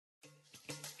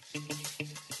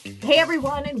Hey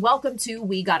everyone, and welcome to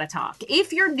We Gotta Talk.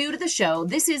 If you're new to the show,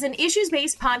 this is an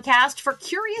issues-based podcast for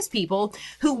curious people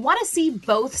who want to see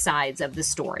both sides of the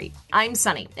story. I'm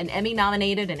Sunny, an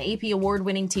Emmy-nominated and AP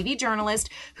award-winning TV journalist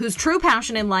whose true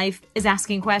passion in life is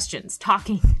asking questions,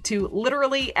 talking to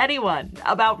literally anyone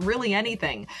about really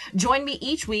anything. Join me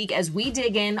each week as we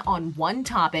dig in on one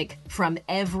topic from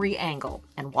every angle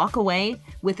and walk away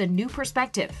with a new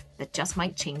perspective that just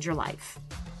might change your life.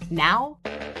 Now,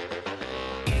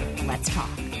 let's talk.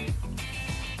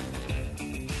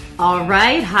 All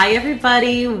right. Hi,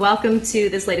 everybody. Welcome to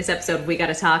this latest episode of We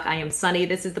Gotta Talk. I am Sunny.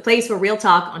 This is the place for real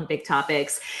talk on big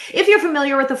topics. If you're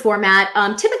familiar with the format,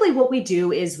 typically what we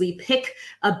do is we pick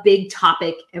a big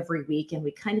topic every week and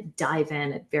we kind of dive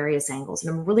in at various angles.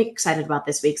 And I'm really excited about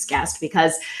this week's guest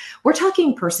because we're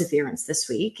talking perseverance this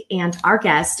week. And our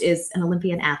guest is an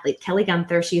Olympian athlete, Kelly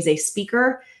Gunther. She is a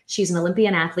speaker. She's an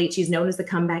Olympian athlete. She's known as the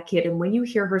comeback kid. And when you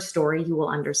hear her story, you will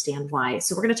understand why.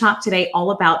 So we're going to talk today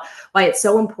all about why it's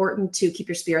so important to keep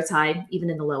your spirits high, even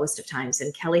in the lowest of times.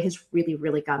 And Kelly has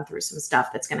really gone through some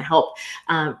stuff that's going to help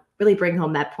really bring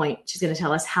home that point. She's going to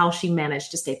tell us how she managed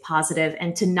to stay positive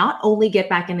and to not only get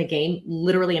back in the game,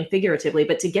 literally and figuratively,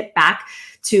 but to get back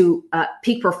to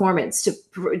peak performance,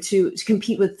 to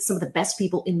compete with some of the best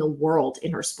people in the world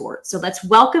in her sport. So let's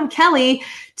welcome Kelly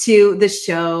to the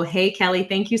show. Hey, Kelly,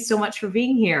 thank you so much for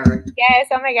being here. Yes.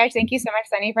 Oh my gosh. Thank you so much,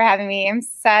 Sunny, for having me. I'm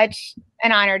such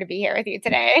an honor to be here with you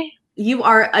today. You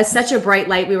are such a bright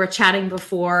light. We were chatting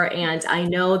before, and I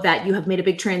know that you have made a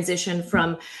big transition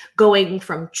from going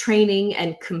from training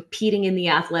and competing in the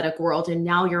athletic world, and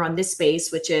now you're on this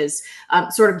space, which is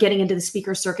sort of getting into the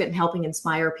speaker circuit and helping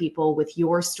inspire people with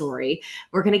your story.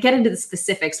 We're going to get into the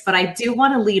specifics, but I do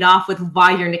want to lead off with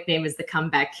why your nickname is the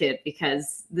Comeback Kid,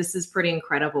 because this is pretty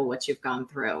incredible what you've gone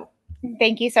through.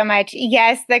 Thank you so much.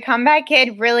 Yes, the Comeback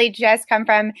Kid really just come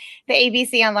from the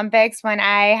ABC Olympics when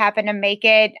I happened to make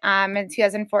it in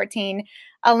 2014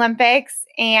 Olympics.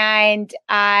 And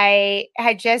I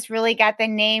had just really got the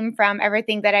name from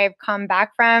everything that I've come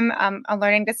back from, a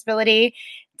learning disability,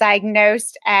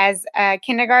 diagnosed as a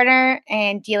kindergartner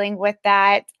and dealing with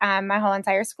that my whole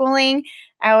entire schooling.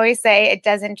 I always say it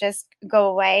doesn't just go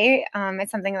away.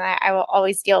 It's something that I will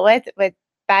always deal with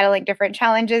battling different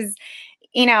challenges,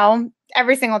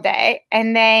 every single day.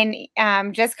 And then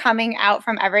just coming out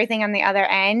from everything on the other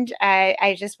end,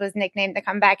 I just was nicknamed the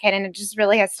Comeback Kid, and it just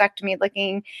really has stuck to me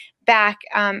looking back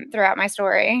throughout my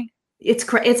story. It's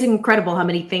incredible how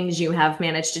many things you have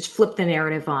managed to flip the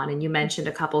narrative on. And you mentioned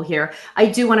a couple here. I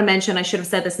do want to mention, I should have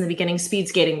said this in the beginning, speed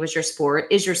skating is your sport.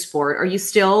 Are you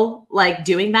still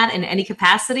doing that in any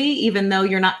capacity, even though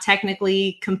you're not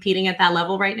technically competing at that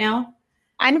level right now?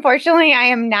 Unfortunately, I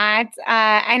am not.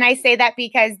 And I say that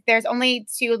because there's only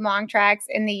 2 long tracks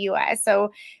in the U.S.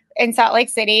 So in Salt Lake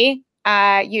City,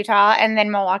 Utah, and then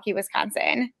Milwaukee,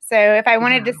 Wisconsin. So if I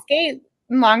wanted to skate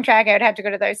long track, I would have to go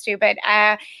to those 2. But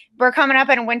we're coming up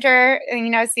in winter,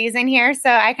 season here. So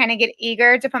I kind of get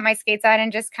eager to put my skates on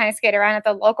and just kind of skate around at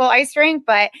the local ice rink.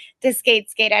 But to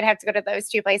skate, I'd have to go to those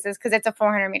 2 places because it's a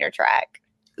 400-meter track.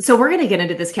 So we're going to get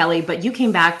into this, Kelly, but you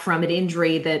came back from an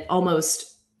injury that almost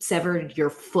severed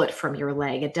your foot from your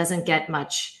leg. It doesn't get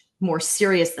much more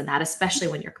serious than that, especially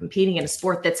when you're competing in a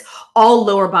sport that's all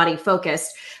lower body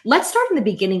focused. Let's start in the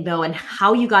beginning though, and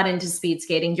how you got into speed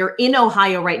skating. You're in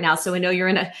Ohio right now. So I know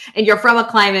and you're from a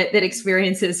climate that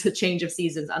experiences a change of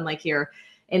seasons, unlike here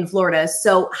in Florida.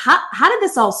 So how did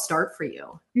this all start for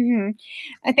you?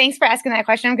 Mm-hmm. Thanks for asking that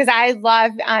question, because I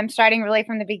love starting really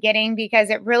from the beginning,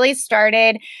 because it really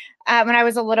started when I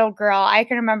was a little girl. I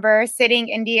can remember sitting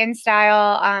Indian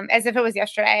style as if it was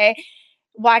yesterday,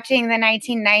 watching the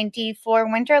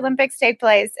 1994 Winter Olympics take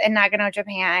place in Nagano,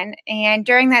 Japan. And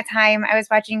during that time, I was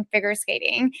watching figure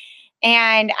skating.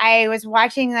 And I was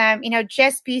watching them,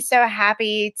 just be so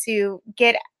happy to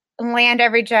land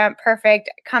every jump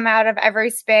perfect, come out of every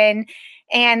spin,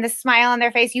 and the smile on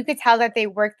their face. You could tell that they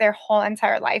worked their whole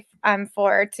entire life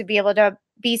to be able to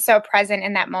be so present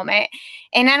in that moment.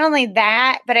 And not only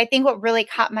that, but I think what really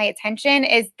caught my attention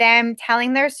is them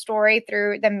telling their story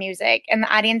through the music and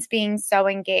the audience being so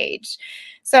engaged.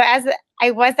 So as I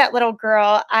was that little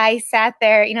girl, I sat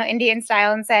there, Indian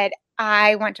style, and said,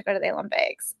 I want to go to the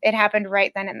Olympics. It happened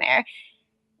right then and there.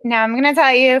 Now, I'm going to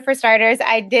tell you, for starters,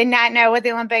 I did not know what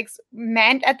the Olympics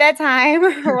meant at that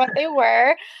time or what they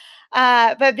were.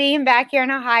 But being back here in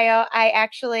Ohio, I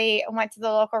actually went to the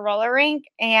local roller rink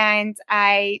and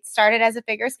I started as a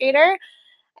figure skater,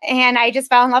 and I just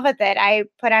fell in love with it. I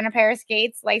put on a pair of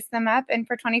skates, laced them up, and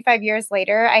for 25 years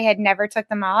later, I had never took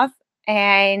them off.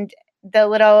 And the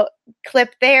little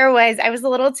clip there was I was a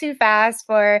little too fast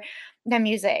for the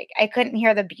music. I couldn't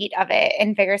hear the beat of it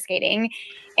in figure skating.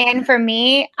 And for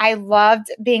me, I loved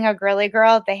being a girly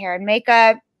girl. The hair and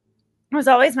makeup was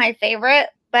always my favorite,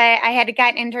 but I had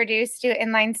gotten introduced to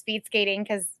inline speed skating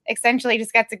because essentially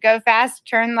just got to go fast,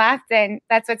 turn left, and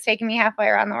that's what's taken me halfway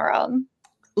around the world.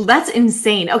 That's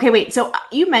insane. Okay, wait. So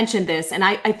you mentioned this, and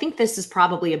I think this is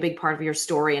probably a big part of your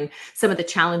story and some of the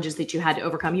challenges that you had to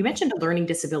overcome. You mentioned a learning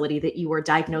disability that you were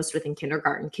diagnosed with in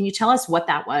kindergarten. Can you tell us what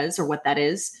that was or what that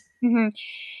is? Mm-hmm.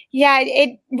 Yeah,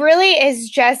 it really is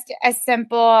just a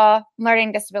simple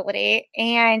learning disability.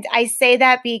 And I say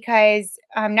that because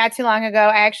not too long ago,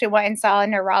 I actually went and saw a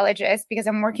neurologist because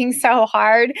I'm working so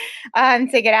hard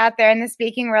to get out there in the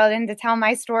speaking world and to tell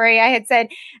my story. I had said,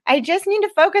 I just need to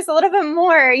focus a little bit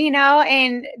more,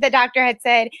 and the doctor had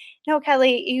said, no,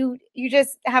 Kelly, you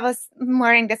just have a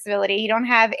learning disability. You don't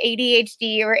have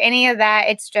ADHD or any of that.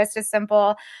 It's just a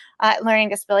simple learning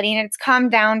disability. And it's come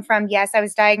down from, yes, I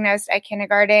was diagnosed at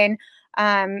kindergarten,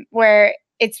 where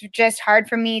it's just hard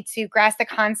for me to grasp the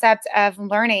concept of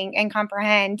learning and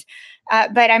comprehend.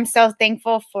 But I'm so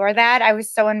thankful for that. I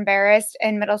was so embarrassed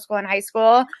in middle school and high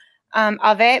school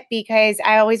of it because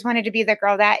I always wanted to be the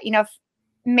girl that,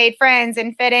 made friends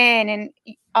and fit in and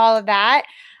all of that.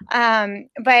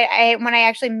 But when I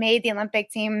actually made the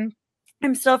Olympic team,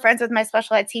 I'm still friends with my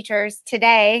special ed teachers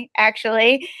today,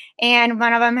 actually. And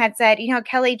one of them had said,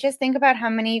 Kelly, just think about how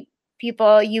many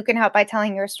people you can help by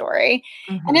telling your story.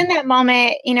 And in Mhm. that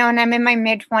moment, and I'm in my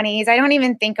mid 20s, I don't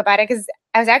even think about it because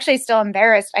I was actually still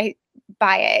embarrassed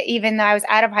by it, even though I was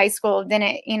out of high school,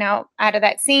 didn't, out of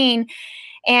that scene.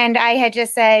 And I had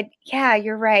just said, yeah,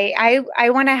 you're right. I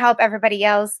want to help everybody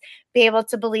else be able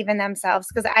to believe in themselves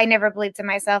because I never believed in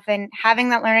myself. And having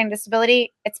that learning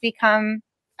disability, it's become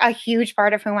a huge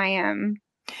part of who I am.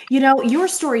 Your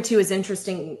story too is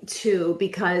interesting too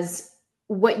because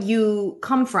what you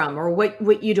come from or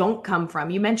what you don't come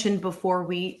from. You mentioned before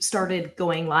we started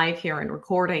going live here and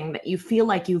recording that you feel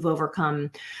like you've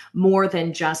overcome more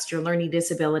than just your learning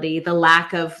disability, the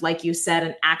lack of, like you said,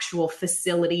 an actual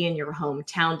facility in your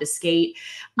hometown to skate.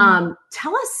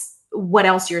 Tell us what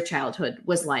else your childhood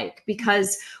was like,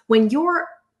 because when you're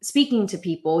speaking to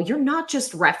people, you're not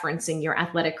just referencing your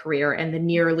athletic career and the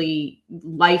nearly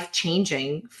life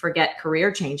changing, forget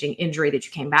career changing injury that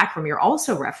you came back from. You're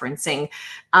also referencing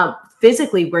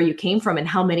physically where you came from and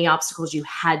how many obstacles you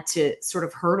had to sort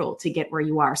of hurdle to get where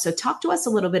you are. So, talk to us a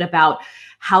little bit about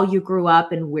how you grew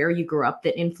up and where you grew up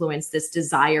that influenced this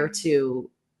desire to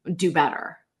do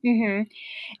better. Mm-hmm.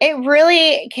 It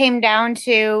really came down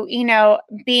to,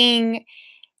 being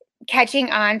catching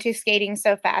on to skating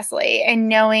so fastly and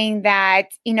knowing that,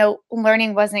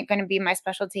 learning wasn't going to be my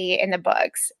specialty in the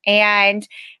books and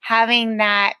having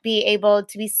that be able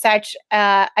to be such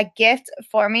a gift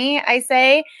for me, I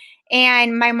say.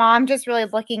 And my mom just really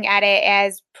looking at it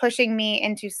as pushing me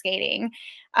into skating.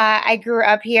 I grew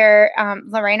up here,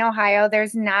 Lorain, Ohio.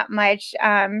 There's not much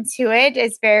to it.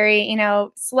 It's very,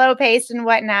 slow paced and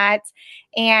whatnot.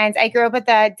 And I grew up with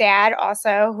a dad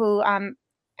also who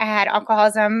I had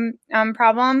alcoholism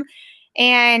problem,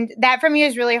 and that for me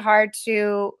was really hard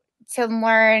to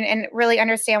learn and really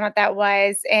understand what that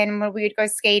was. And when we would go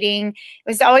skating, it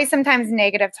was always sometimes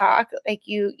negative talk, like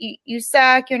you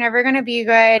suck, you're never going to be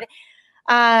good.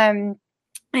 And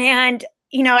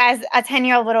as a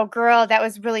 10-year-old little girl, that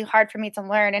was really hard for me to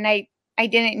learn, and I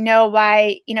didn't know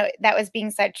why that was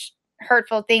being such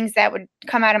hurtful things that would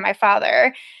come out of my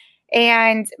father.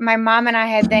 And my mom and I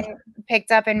had then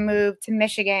picked up and moved to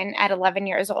Michigan at 11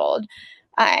 years old.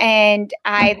 And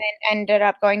I then ended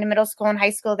up going to middle school and high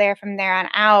school there from there on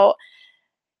out.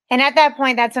 And at that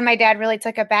point, that's when my dad really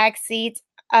took a back seat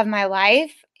of my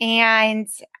life. And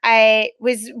I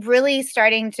was really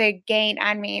starting to gain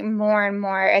on me more and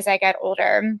more as I got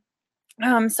older.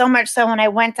 So much so when I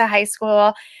went to high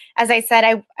school, as I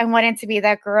said, I wanted to be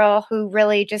that girl who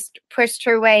really just pushed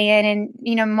her way in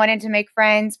and, wanted to make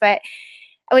friends. But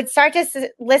I would start to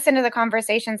listen to the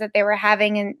conversations that they were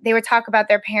having, and they would talk about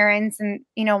their parents and,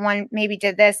 one maybe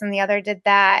did this and the other did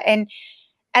that. And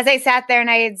as I sat there and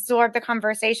I absorbed the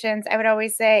conversations, I would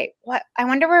always say, I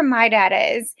wonder where my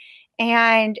dad is.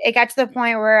 And it got to the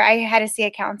point where I had to see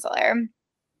a counselor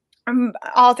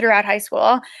all throughout high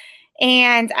school.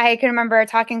 And I can remember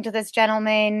talking to this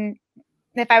gentleman,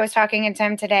 if I was talking to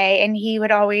him today, and he would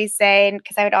always say,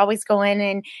 because I would always go in,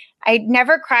 and I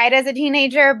never cried as a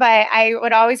teenager, but I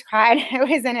would always cry. I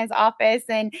was in his office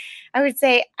and I would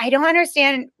say, I don't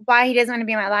understand why he doesn't want to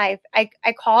be in my life. I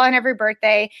call on every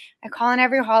birthday. I call on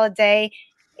every holiday.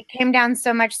 It came down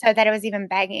so much so that I was even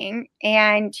begging.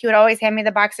 And he would always hand me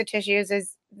the box of tissues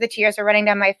as the tears were running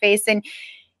down my face. And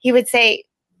he would say,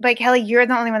 but Kelly, you're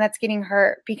the only one that's getting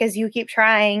hurt because you keep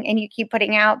trying and you keep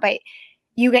putting out, but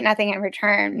you get nothing in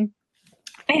return.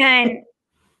 And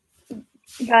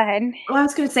go ahead. Well, I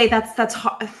was going to say that's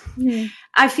hard.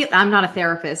 I feel I'm not a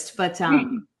therapist, but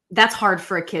that's hard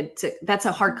for a kid that's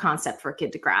a hard concept for a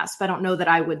kid to grasp. I don't know that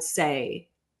I would say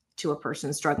to a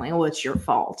person struggling, oh, it's your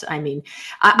fault. I mean,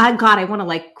 God, I want to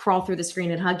like crawl through the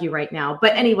screen and hug you right now.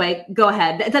 But anyway, go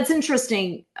ahead. That's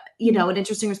interesting. You know, an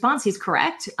interesting response. He's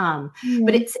correct.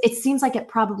 But it seems like it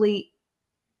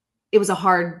was a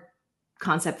hard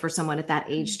concept for someone at that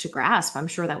age to grasp. I'm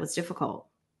sure that was difficult.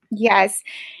 Yes,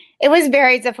 it was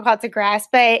very difficult to grasp,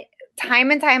 but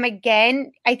time and time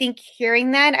again, I think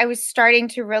hearing that, I was starting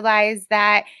to realize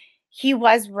that he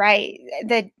was right,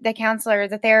 the counselor,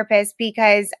 the therapist,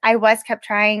 because I was kept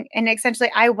trying, and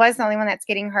essentially I was the only one that's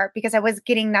getting hurt because I was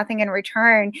getting nothing in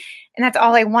return, and that's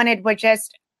all I wanted was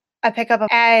just a pickup.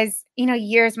 As you know,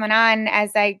 years went on,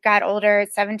 as I got older,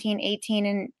 17, 18,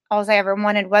 and all I ever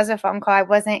wanted was a phone call. I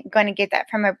wasn't going to get that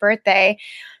for my birthday.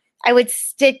 I would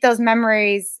stick those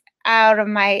memories out of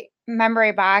my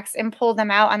memory box and pull them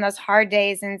out on those hard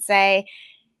days and say,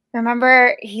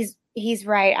 remember, he's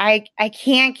right. I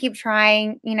can't keep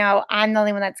trying. You know, I'm the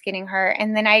only one that's getting hurt.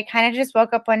 And then I kind of just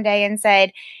woke up one day and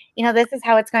said, you know, this is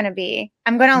how it's going to be.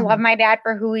 I'm going to love my dad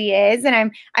for who he is.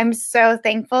 And I'm so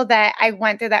thankful that I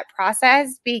went through that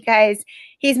process because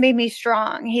he's made me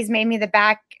strong. He's made me the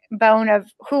backbone of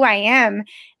who I am.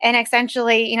 And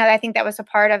essentially, you know, I think that was a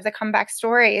part of the comeback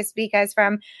story is because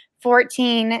from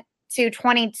 14 to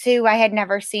 22, I had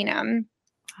never seen him.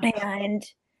 And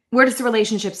where does the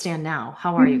relationship stand now?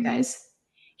 How are you guys?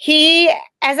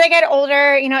 As I get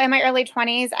older, you know, in my early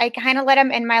 20s, I kind of let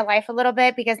him in my life a little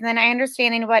bit because then I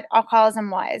understanding what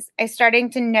alcoholism was. I starting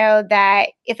to know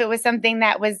that if it was something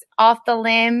that was off the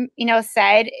limb, you know,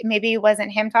 said, maybe it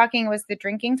wasn't him talking, it was the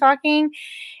drinking talking.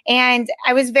 And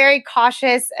I was very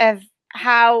cautious of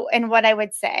how and what I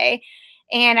would say.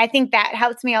 And I think that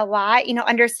helped me a lot, you know,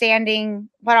 understanding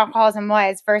what alcoholism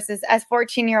was versus a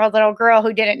 14-year-old little girl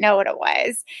who didn't know what it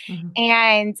was.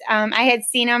 And I had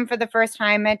seen him for the first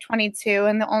time at 22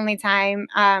 and the only time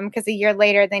because a year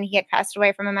later, then he had passed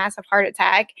away from a massive heart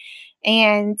attack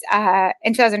and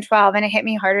in 2012. And it hit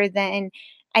me harder than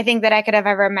I think that I could have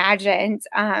ever imagined.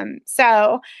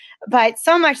 But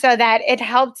so much so that it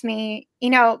helped me, you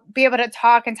know, be able to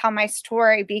talk and tell my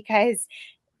story because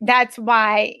that's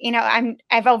why, you know,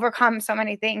 I've overcome so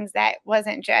many things that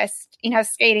wasn't just, you know,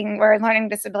 skating or learning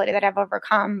disability that I've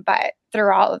overcome, but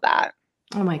through all of that.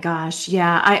 Oh my gosh.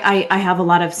 Yeah. I have a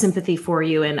lot of sympathy for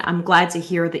you. And I'm glad to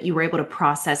hear that you were able to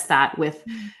process that with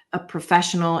a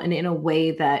professional and in a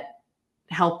way that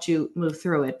helped you move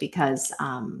through it because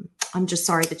I'm just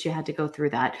sorry that you had to go through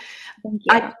that. Thank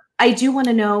you. I do want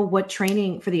to know what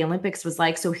training for the Olympics was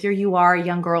like. So here you are, a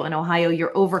young girl in Ohio,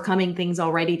 you're overcoming things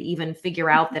already to even figure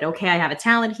out that, okay, I have a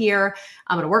talent here.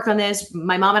 I'm going to work on this.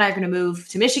 My mom and I are going to move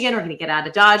to Michigan. We're going to get out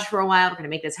of Dodge for a while. We're going to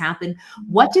make this happen.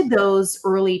 What did those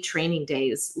early training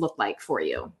days look like for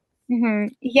you?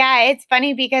 Yeah, it's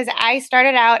funny because I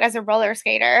started out as a roller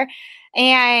skater.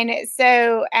 And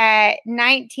so at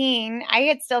 19, I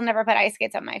had still never put ice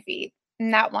skates on my feet.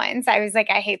 Not once. I was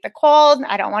like, I hate the cold.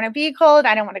 I don't want to be cold.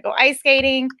 I don't want to go ice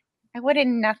skating. I wanted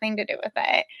nothing to do with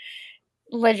it,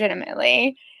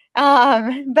 legitimately.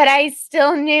 But I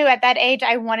still knew at that age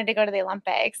I wanted to go to the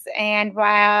Olympics. And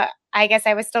while I guess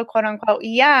I was still quote unquote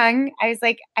young, I was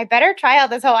like, I better try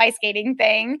out this whole ice skating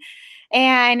thing.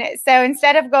 And so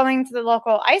instead of going to the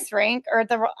local ice rink or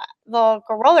the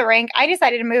local roller rink, I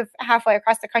decided to move halfway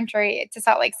across the country to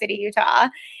Salt Lake City, Utah,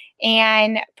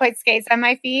 and put skates on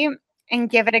my feet and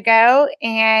give it a go.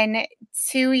 And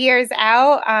 2 years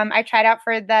out, I tried out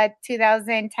for the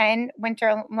 2010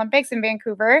 Winter Olympics in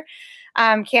Vancouver,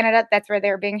 Canada. That's where they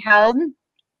were being held.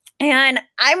 And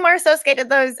I more so skated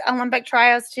those Olympic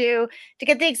trials to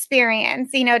get the experience,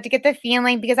 you know, to get the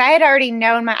feeling, because I had already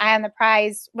known my eye on the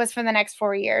prize was for the next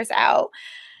 4 years out.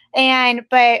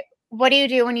 But what do you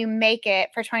do when you make it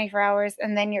for 24 hours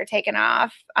and then you're taken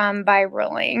off by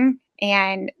ruling?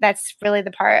 And that's really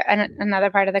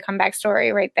another part of the comeback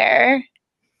story right there.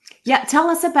 Yeah. Tell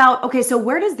us about, okay, so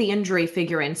where does the injury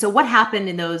figure in? So what happened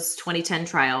in those 2010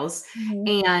 trials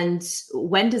and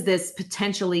when does this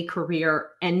potentially career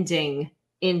ending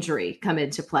injury come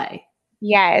into play?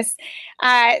 Yes.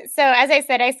 So as I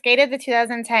said, I skated the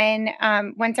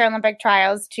 2010 Winter Olympic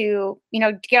trials to,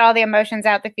 get all the emotions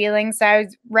out, the feelings. So I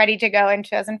was ready to go in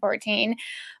 2014.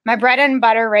 My bread and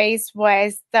butter race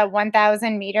was the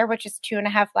 1,000 meter, which is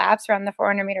 2.5 laps around the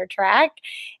 400-meter track.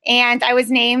 And I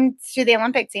was named to the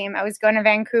Olympic team. I was going to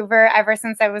Vancouver ever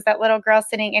since I was that little girl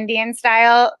sitting Indian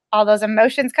style. All those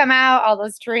emotions come out, all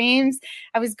those dreams.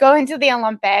 I was going to the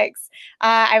Olympics.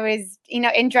 I was,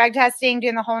 in drug testing,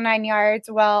 doing the whole 9 yards.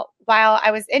 Well, while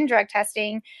I was in drug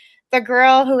testing, the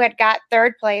girl who had got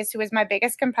third place, who was my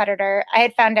biggest competitor, I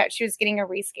had found out she was getting a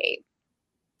reskate.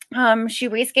 She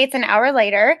reskates an hour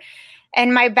later.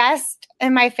 And my best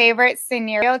and my favorite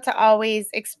scenario to always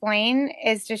explain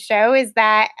is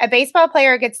that a baseball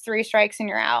player gets 3 strikes and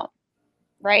you're out,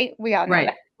 right? We all know Right.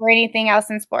 that. Or anything else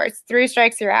in sports, 3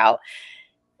 strikes, you're out.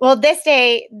 Well, this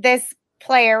day, this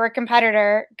player or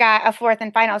competitor got a 4th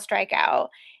and final strikeout.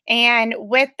 And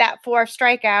with that 4th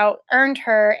strikeout, earned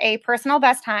her a personal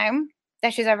best time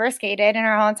that she's ever skated in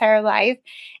her whole entire life.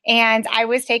 And I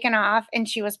was taken off and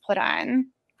she was put on.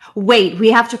 Wait,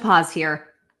 we have to pause here.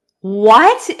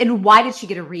 What? And why did she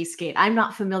get a reskate? I'm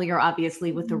not familiar,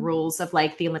 obviously, with the rules of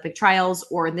like the Olympic trials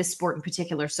or in this sport in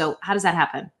particular. So how does that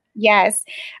happen? Yes.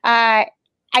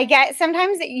 I get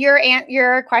sometimes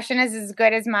your question is as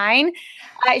good as mine.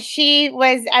 She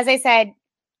was, as I said,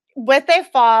 with a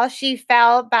fall, she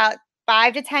fell about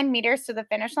 5 to 10 meters to the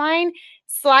finish line,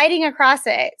 sliding across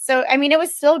it. So, I mean, it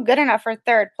was still good enough for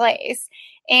third place.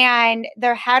 And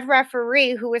the head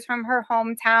referee, who was from her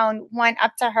hometown, went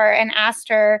up to her and asked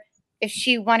her if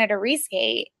she wanted a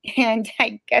reskate. And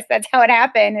I guess that's how it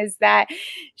happened, is that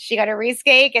she got a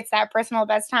reskate, gets that personal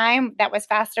best time that was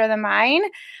faster than mine.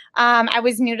 I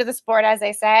was new to the sport, as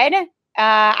I said.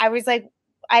 I was like,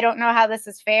 I don't know how this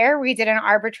is fair. We did an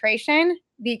arbitration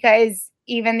because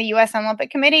even the U.S.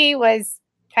 Olympic Committee was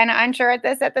kind of unsure at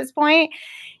this point.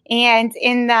 And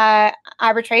in the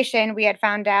arbitration, we had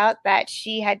found out that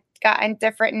she had gotten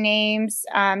different names,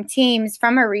 teams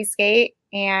from her reskate,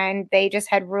 and they just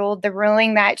had ruled the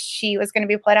ruling that she was going to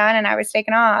be put on and I was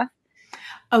taken off.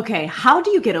 Okay, how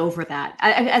do you get over that?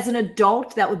 As an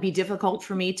adult, that would be difficult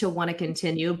for me to want to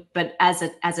continue, but as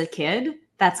a kid,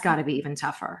 that's got to be even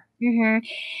tougher. Mm-hmm.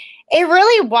 It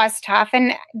really was tough.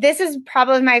 And this is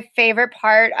probably my favorite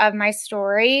part of my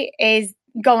story, is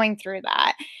going through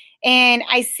that. And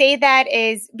I say that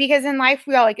is because in life,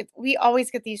 we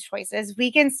always get these choices.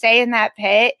 We can stay in that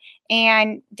pit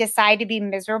and decide to be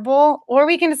miserable, or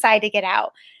we can decide to get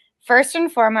out. First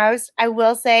and foremost, I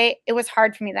will say it was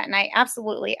hard for me that night.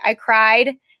 Absolutely. I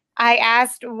cried. I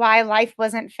asked why life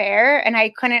wasn't fair, and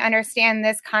I couldn't understand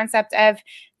this concept of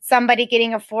somebody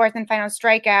getting a 4th and final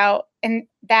strikeout and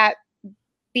that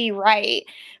be right.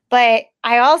 But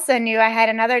I also knew I had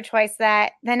another choice,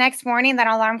 that the next morning that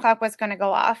alarm clock was going to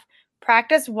go off.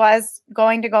 Practice was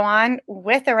going to go on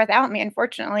with or without me,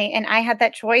 unfortunately. And I had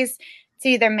that choice to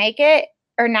either make it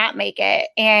or not make it.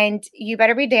 And you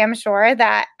better be damn sure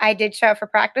that I did show up for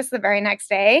practice the very next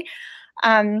day.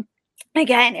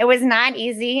 Again, it was not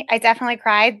easy. I definitely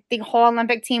cried. The whole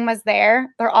Olympic team was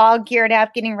there. They're all geared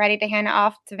up, getting ready to hand it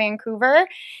off to Vancouver.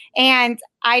 And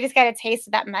I just got a taste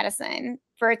of that medicine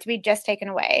for it to be just taken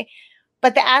away.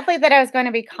 But the athlete that I was going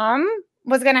to become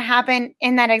was going to happen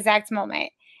in that exact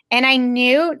moment. And I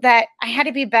knew that I had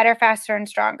to be better, faster, and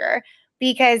stronger,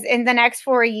 because in the next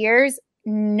 4 years,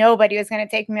 nobody was going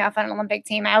to take me off on an Olympic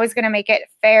team. I was going to make it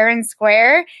fair and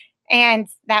square. And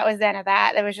that was the end of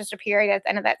that. There was just a period at the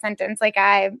end of that sentence. Like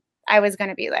I was going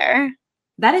to be there.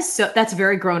 That's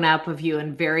very grown up of you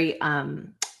and very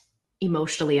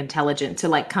emotionally intelligent to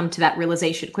like come to that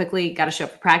realization quickly. Got to show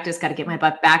up for practice, got to get my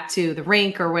butt back to the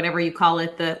rink or whatever you call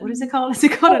it. What is it called? Is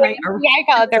it called a rink? Yeah, I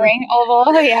call it the rink,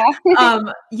 oval. Yeah.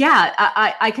 Yeah,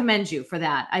 I commend you for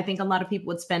that. I think a lot of people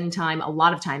would spend a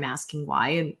lot of time asking why,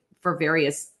 and for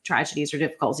various tragedies or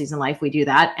difficulties in life, we do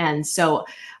that. And so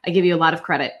I give you a lot of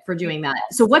credit for doing that.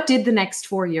 So what did the next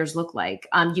 4 years look like?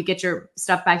 You get your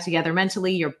stuff back together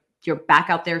mentally, you're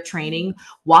back out there training.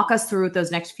 Walk us through what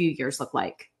those next few years look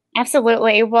like.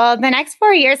 Absolutely. Well, the next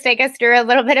 4 years take us through a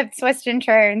little bit of twists and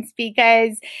turns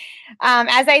because,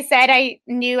 as I said, I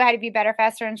knew I had to be better,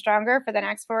 faster, and stronger for the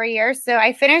next 4 years. So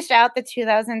I finished out the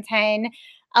 2010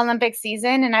 Olympic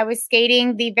season, and I was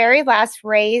skating the very last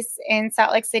race in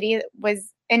Salt Lake City. It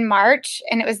was in March,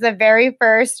 and it was the very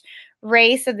first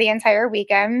race of the entire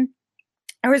weekend.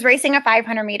 I was racing a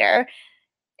 500 meter.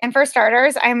 And for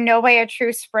starters, I'm no way a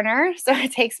true sprinter, so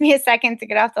it takes me a second to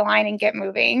get off the line and get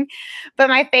moving. But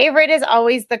my favorite is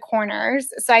always the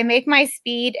corners. So I make my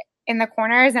speed in the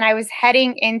corners, and I was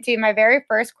heading into my very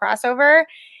first crossover.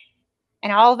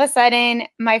 And all of a sudden,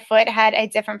 my foot had a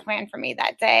different plan for me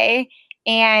that day.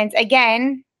 And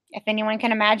again, if anyone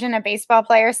can imagine a baseball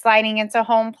player sliding into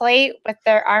home plate with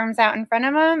their arms out in front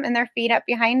of them and their feet up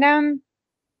behind them,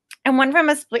 and one from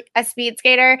a speed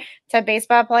skater to a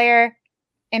baseball player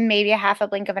in maybe a half a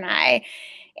blink of an eye.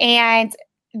 And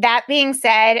that being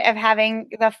said, of having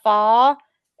the fall,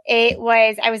 I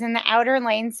was in the outer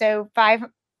lane. So 5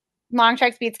 long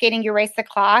track speed skating, you race the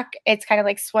clock. It's kind of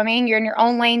like swimming. You're in your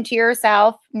own lane to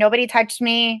yourself. Nobody touched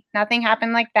me. Nothing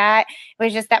happened like that. It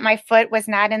was just that my foot was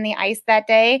not in the ice that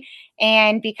day.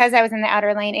 And because I was in the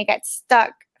outer lane, it got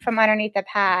stuck from underneath the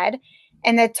pad.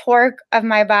 And the torque of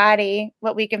my body,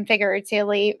 what we can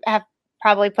figuratively have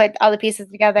probably put all the pieces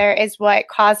together, is what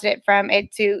caused it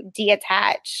to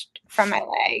detach from my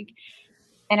leg.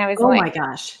 And I was Oh my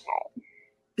gosh.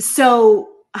 So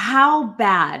how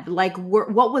bad, like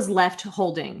what was left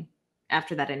holding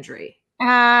after that injury?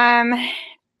 I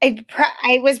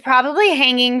was probably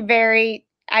hanging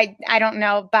I don't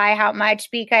know by how much,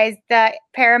 because the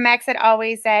paramedics had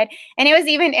always said, and it was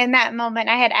even in that moment,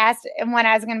 I had asked when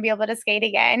I was going to be able to skate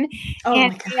again. Oh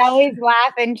And my they gosh. always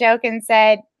laugh and joke and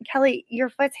said, Kelly, your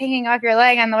foot's hanging off your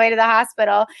leg on the way to the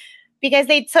hospital, because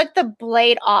they took the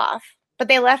blade off, but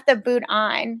they left the boot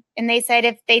on. And they said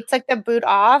if they took the boot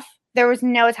off, there was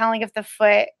no telling if the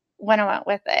foot would have went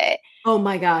with it. Oh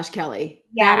my gosh, Kelly.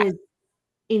 That Yeah. is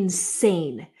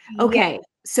insane. Yeah. Okay.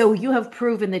 So you have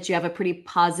proven that you have a pretty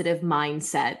positive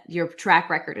mindset. Your track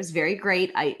record is very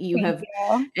great. You Thank have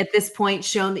you. at this point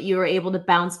shown that you were able to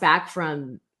bounce back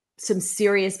from some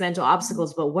serious mental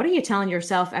obstacles. But what are you telling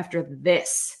yourself after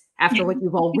this, after what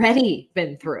you've already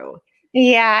been through?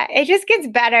 Yeah, it just gets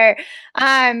better.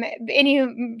 And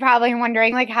you probably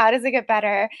wondering, like, how does it get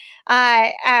better?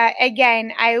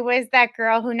 Again, I was that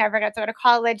girl who never got to go to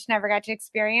college, never got to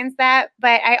experience that,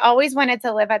 but I always wanted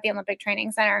to live at the Olympic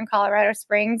Training Center in Colorado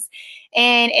Springs.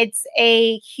 And it's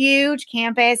a huge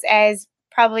campus, as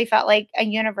probably felt like a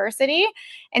university.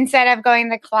 Instead of going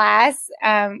to class,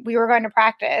 we were going to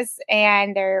practice,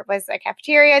 and there was a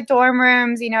cafeteria, dorm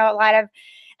rooms, a lot of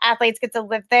athletes get to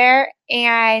live there.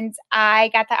 And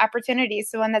I got the opportunity.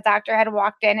 So when the doctor had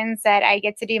walked in and said, I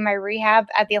get to do my rehab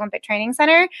at the Olympic Training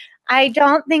Center, I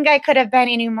don't think I could have been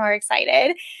any more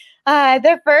excited.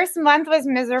 The first month was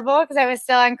miserable because I was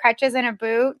still on crutches and a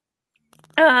boot.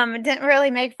 Didn't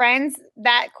really make friends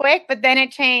that quick, but then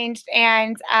it changed,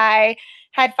 and I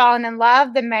had fallen in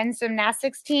love. The men's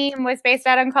gymnastics team was based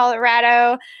out in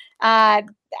Colorado.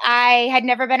 I had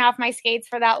never been off my skates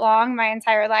for that long my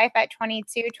entire life at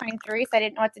 22, 23, so I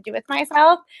didn't know what to do with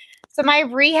myself. So my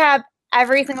rehab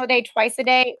every single day, twice a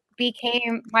day,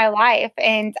 became my life,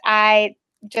 and I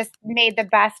just made the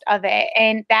best of it.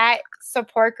 And that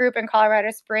support group in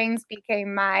Colorado Springs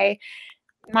became my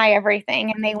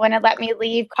everything, and they wouldn't let me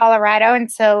leave Colorado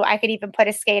until I could even put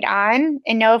a skate on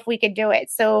and know if we could do it.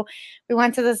 So we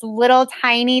went to this little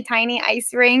tiny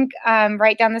ice rink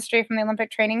right down the street from the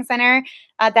Olympic Training Center.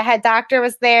 The head doctor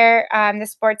was there. The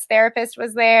sports therapist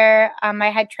was there.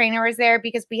 My head trainer was there,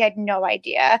 because we had no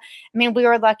idea. I mean, we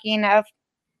were lucky enough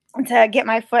to get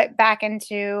my foot back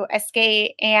into a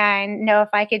skate and know if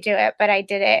I could do it, but I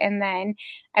did it, and then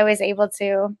I was able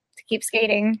to keep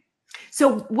skating.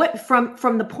 So what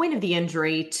from the point of the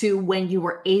injury to when you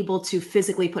were able to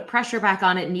physically put pressure back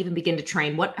on it and even begin to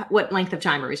train, what length of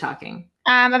time are we talking?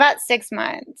 About 6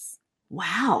 months.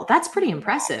 Wow, that's pretty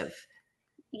impressive.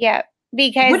 Yeah,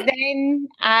 because What then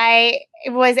I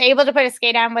was able to put a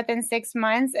skate on within 6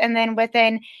 months, and then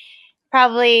within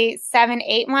probably 7,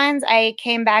 8 months, I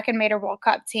came back and made a World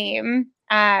Cup team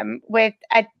with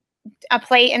a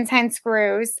plate and 10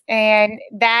 screws. And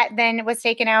that then was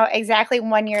taken out exactly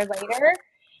 1 year later.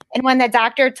 And when the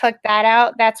doctor took that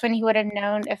out, that's when he would have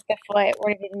known if the foot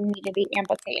would need to be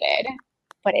amputated,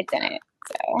 but it didn't.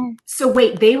 so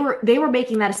wait, they were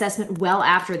making that assessment well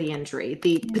after the injury,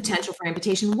 the potential for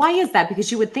amputation. Why is that?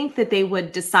 Because you would think that they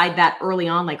would decide that early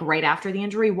on, like right after the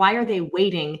injury. Why are they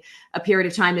waiting a period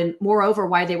of time? And moreover,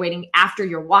 why are they waiting after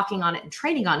you're walking on it and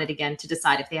training on it again to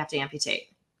decide if they have to amputate?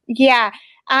 Yeah.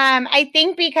 I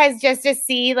think because just to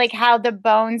see like how the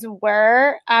bones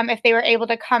were, if they were able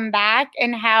to come back,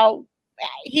 and how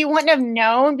he wouldn't have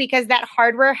known, because that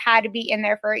hardware had to be in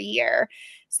there for a year.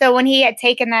 So when he had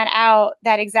taken that out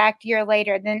that exact year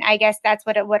later, then I guess that's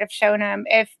what it would have shown him,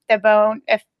 if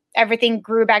everything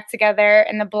grew back together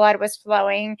and the blood was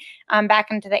flowing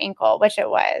back into the ankle, which it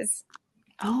was.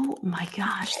 Oh my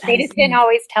gosh, that They is just didn't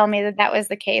always tell me that that was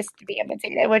the case to be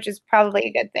imitated, which is probably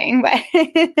a good thing. But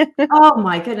oh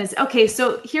my goodness. Okay,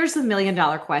 so here's the $1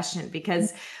 million question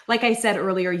because, like I said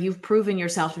earlier, you've proven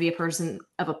yourself to be a person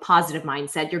of a positive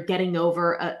mindset. You're getting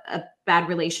over a bad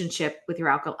relationship with your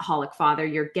alcoholic father.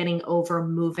 You're getting over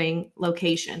moving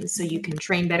locations so you can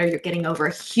train better. You're getting over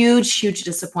a huge, huge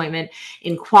disappointment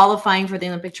in qualifying for the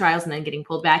Olympic trials and then getting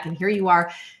pulled back. And here you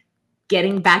are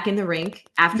getting back in the rink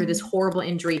after this horrible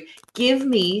injury. Give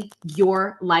me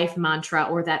your life mantra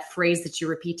or that phrase that you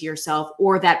repeat to yourself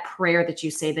or that prayer that you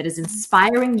say that is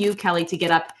inspiring you, Kelly, to get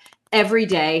up every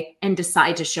day and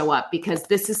decide to show up, because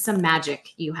this is some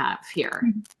magic you have here.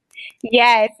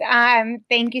 yes,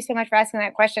 thank you so much for asking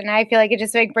that question. I feel like it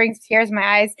just like brings tears to my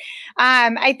eyes.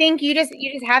 I think you just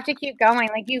have to keep going.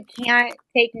 Like you can't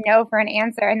take no for an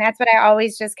answer, and that's what I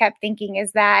always just kept thinking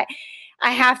is that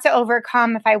I have to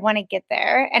overcome if I want to get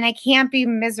there, and I can't be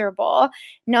miserable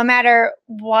no matter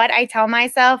what I tell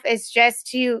myself. Is just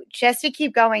to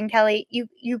keep going, Kelly.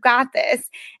 You got this,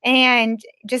 and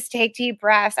just take deep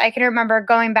breaths. I can remember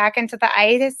going back into the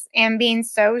ice and being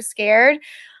so scared,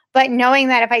 but knowing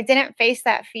that if I didn't face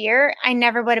that fear, I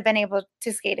never would have been able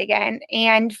to skate again.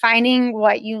 And finding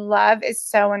what you love is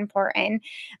so important.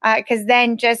 Because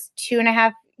then just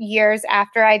 2.5 years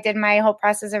after I did my whole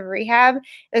process of rehab,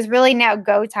 it was really now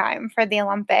go time for the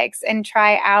Olympics and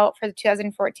try out for the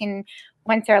 2014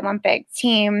 Winter Olympic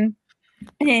team.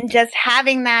 And just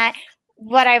having that,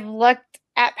 what I've looked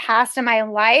at past in my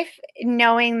life,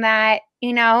 knowing that,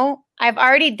 I've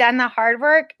already done the hard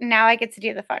work. Now I get to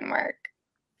do the fun work.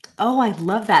 Oh, I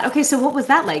love that. Okay, so what was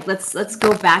that like? Let's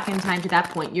go back in time to that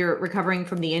point. You're recovering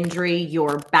from the injury,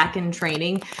 you're back in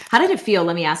training. How did it feel?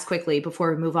 Let me ask quickly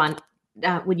before we move on.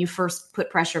 When you first put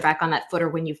pressure back on that foot, or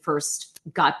when you first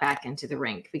got back into the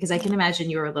rink, because I can imagine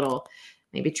you were a little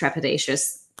maybe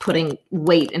trepidatious putting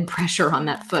weight and pressure on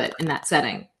that foot in that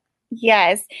setting.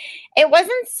 Yes. It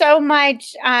wasn't so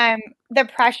much the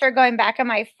pressure going back on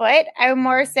my foot. I would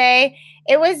more say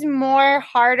it was more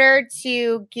harder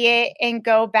to get and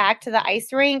go back to the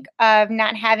ice rink of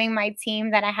not having my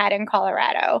team that I had in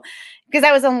Colorado because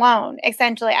I was alone,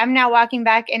 essentially. I'm now walking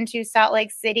back into Salt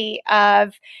Lake City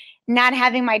of not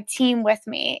having my team with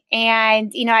me.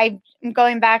 And, I'm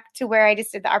going back to where I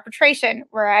just did the arbitration,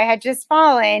 where I had just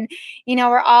fallen,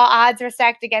 where all odds were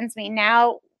stacked against me.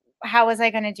 Now, how was I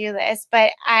going to do this?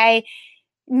 But I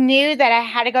knew that I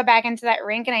had to go back into that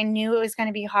rink and I knew it was going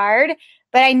to be hard,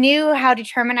 but I knew how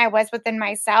determined I was within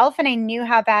myself and I knew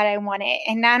how bad I wanted.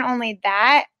 And not only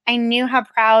that, I knew how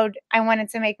proud I wanted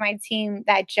to make my team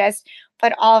that just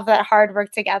put all of that hard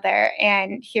work together.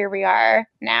 And here we are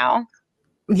now.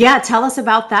 Yeah, tell us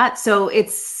about that. So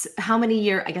it's how many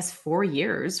years? I guess 4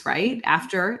 years, right?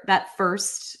 After that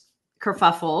first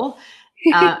kerfuffle,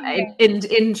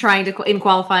 in trying to in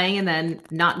qualifying and then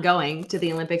not going to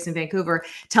the Olympics in Vancouver.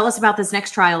 Tell us about this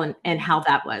next trial and how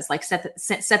that was. Like set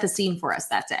the scene for us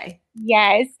that day.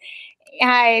 Yes.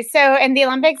 So in the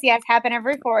Olympics, yes, happen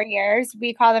every 4 years.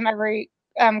 We call them every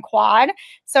quad.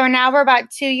 So now we're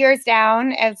about 2 years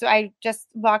down as I just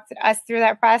walked us through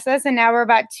that process. And now we're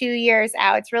about 2 years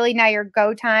out. It's really now your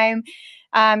go time.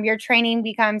 Your training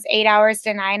becomes 8 hours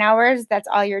to 9 hours. That's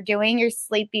all you're doing. Your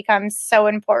sleep becomes so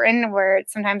important where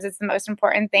sometimes it's the most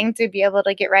important thing to be able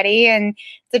to get ready and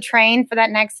to train for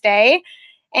that next day.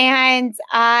 And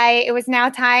it was now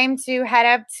time to head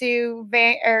up to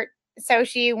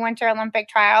Sochi Winter Olympic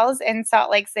Trials in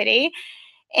Salt Lake City.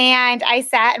 And I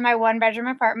sat in my 1-bedroom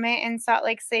apartment in Salt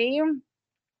Lake City.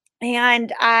 And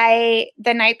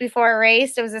the night before a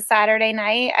race, it was a Saturday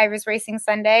night. I was racing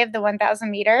Sunday of the 1,000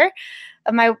 meter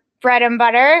of my bread and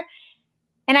butter.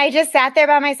 And I just sat there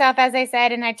by myself, as I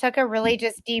said, and I took a really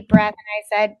just deep breath.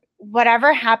 And I said,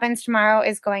 whatever happens tomorrow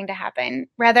is going to happen.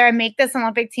 Whether I make this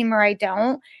Olympic team or I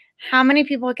don't, how many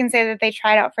people can say that they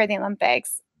tried out for the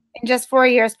Olympics? And just 4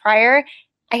 years prior,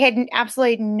 I had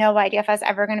absolutely no idea if I was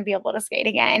ever going to be able to skate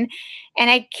again. And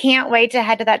I can't wait to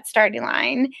head to that starting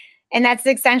line. And that's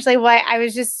essentially what I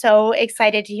was just so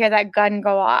excited to hear that gun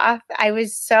go off. I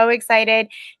was so excited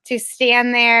to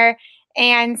stand there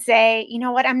and say, you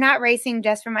know what, I'm not racing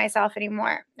just for myself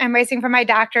anymore. I'm racing for my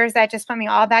doctors that just put me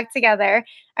all back together.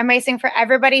 I'm racing for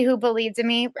everybody who believed in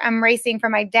me. I'm racing for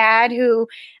my dad, who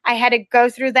I had to go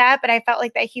through that, but I felt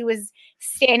like that he was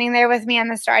standing there with me on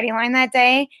the starting line that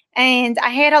day. And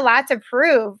I had a lot to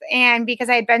prove. And because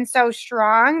I had been so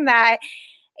strong that,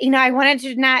 I wanted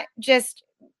to not just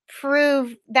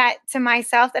prove that to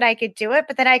myself that I could do it,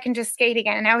 but that I can just skate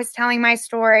again. And I was telling my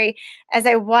story as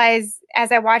I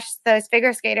watched those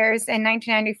figure skaters in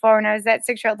 1994 when I was that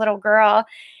 6-year-old little girl.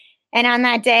 And on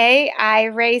that day, I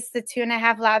raced the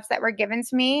 2.5 laps that were given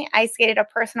to me. I skated a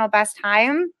personal best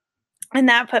time, and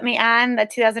that put me on the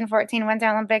 2014 Winter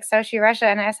Olympics, Sochi, Russia,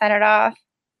 and I set it off.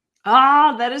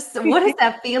 Oh, what is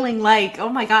that feeling like? Oh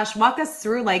my gosh, walk us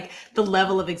through like the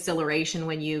level of exhilaration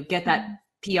when you get that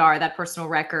PR, that personal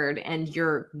record, and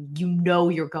you're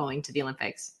going to the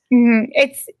Olympics. Mm-hmm.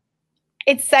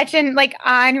 It's such an like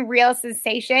unreal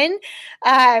sensation.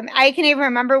 I can even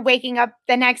remember waking up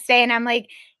the next day and I'm like,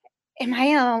 am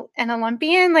I an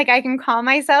Olympian? Like I can call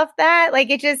myself that. Like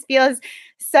it just feels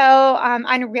so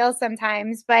unreal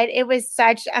sometimes, but it was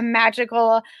such a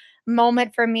magical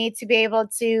moment for me to be able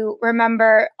to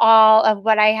remember all of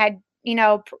what I had,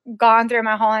 gone through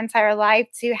my whole entire life,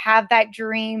 to have that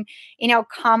dream,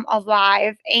 come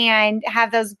alive and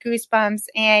have those goosebumps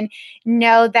and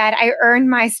know that I earned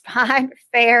my spot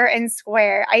fair and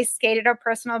square. I skated a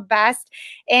personal best,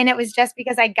 and it was just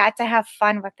because I got to have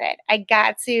fun with it. I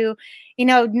got to,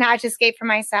 not just skate for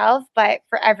myself, but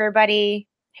for everybody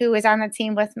who was on the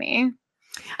team with me.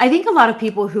 I think a lot of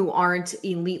people who aren't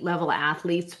elite level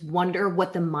athletes wonder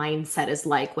what the mindset is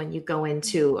like when you go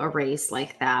into a race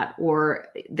like that, or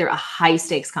they're a high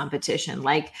stakes competition.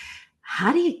 Like,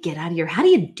 how do you get out of here? How do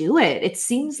you do it? It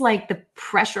seems like the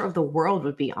pressure of the world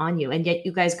would be on you. And yet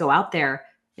you guys go out there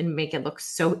and make it look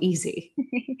so easy.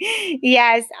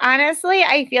 Yes, honestly,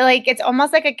 I feel like it's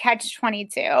almost like a catch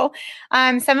 22.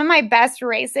 Some of my best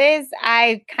races,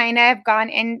 I've kind of gone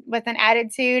in with an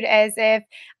attitude as if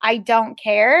I don't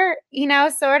care,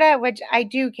 sort of, which I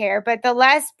do care. But the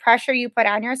less pressure you put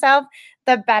on yourself,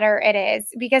 the better it is.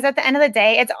 Because at the end of the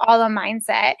day, it's all a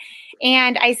mindset.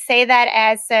 And I say that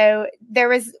as so there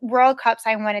was World Cups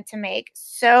I wanted to make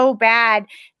so bad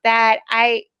that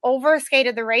I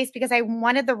overskated the race because I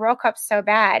wanted the World Cup so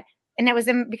bad. And it was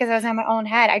because I was in my own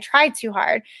head. I tried too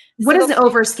hard. What does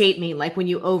overskate mean? Like when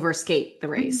you overskate the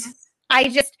race? I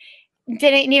just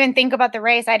didn't even think about the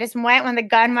race. I just went when the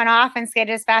gun went off and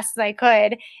skated as fast as I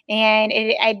could. And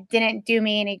it didn't do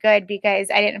me any good because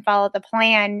I didn't follow the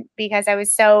plan because I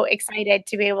was so excited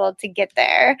to be able to get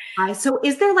there. So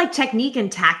is there like technique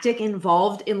and tactic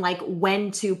involved in like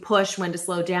when to push, when to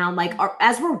slow down? Like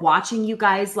as we're watching you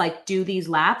guys like do these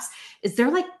laps, is there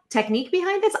like technique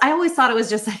behind this? I always thought it was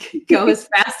just like go as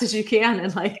fast as you can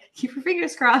and like keep your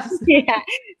fingers crossed. Yeah,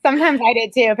 sometimes I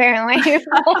did too, apparently.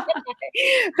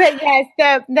 But yes,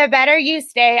 the better you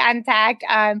stay on tact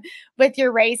with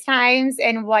your race times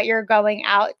and what you're going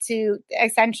out to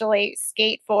essentially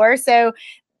skate for. So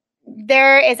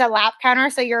there is a lap counter.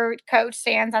 So your coach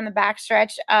stands on the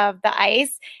backstretch of the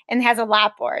ice and has a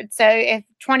lap board. So if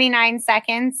 29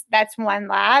 seconds, that's one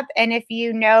lap. And if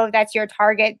you know that's your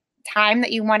target time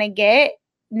that you want to get,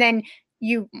 then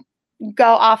you go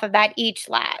off of that each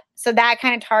lap. So that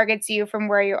kind of targets you from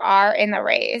where you are in the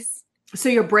race. So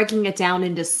you're breaking it down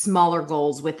into smaller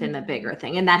goals within a bigger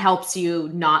thing. And that helps you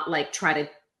not like try to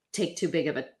take too big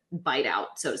of a bite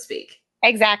out, so to speak.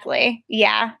 Exactly.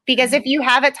 Yeah. Because if you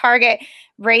have a target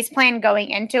race plan going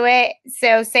into it,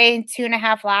 so say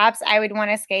 2.5 laps, I would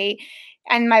want to skate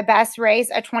and my best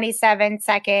race, a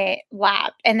 27-second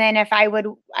lap. And then if I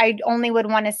only would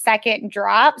want a second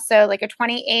drop. So like a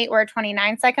 28 or a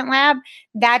 29-second lap,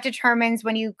 that determines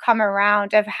when you come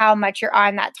around of how much you're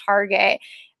on that target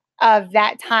of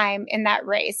that time in that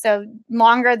race. So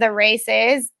longer the race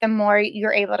is, the more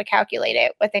you're able to calculate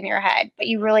it within your head. But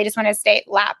you really just want to stay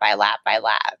lap by lap by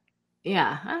lap.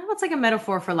 Yeah, it's like a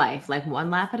metaphor for life, like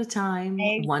one lap at a time,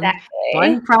 Exactly.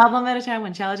 one problem at a time,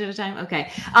 one challenge at a time.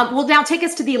 Okay. Well, now take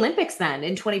us to the Olympics then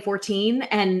in 2014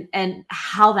 and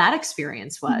how that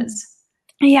experience was.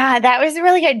 Yeah, that was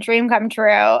really a dream come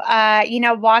true.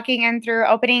 Walking in through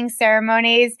opening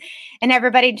ceremonies and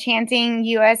everybody chanting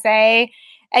USA.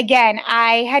 Again,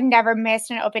 I had never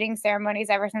missed an opening ceremonies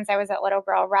ever since I was a little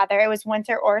girl. Rather, it was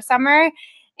winter or summer.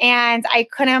 And I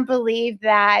couldn't believe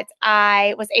that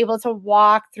I was able to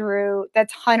walk through the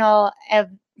tunnel of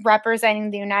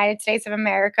representing the United States of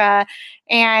America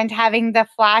and having the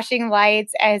flashing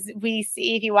lights as we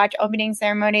see if you watch opening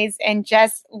ceremonies and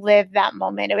just live that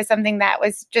moment. It was something that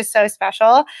was just so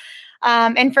special.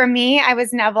 And for me, I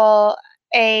was never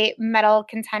a medal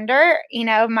contender.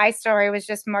 My story was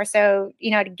just more so,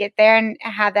 to get there and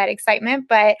have that excitement.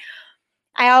 But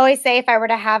I always say if I were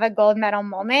to have a gold medal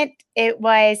moment, it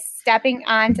was stepping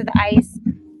onto the ice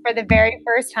for the very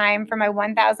first time for my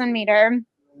 1,000 meter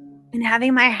and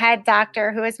having my head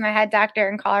doctor, who is my head doctor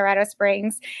in Colorado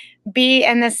Springs, be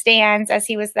in the stands as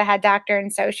he was the head doctor in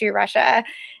Sochi, Russia.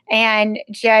 And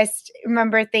just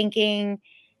remember thinking,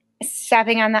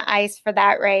 stepping on the ice for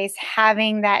that race,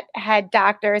 having that head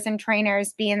doctors and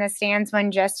trainers be in the stands when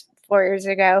just 4 years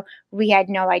ago, we had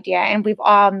no idea. And we've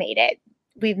all made it.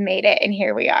 We've made it, and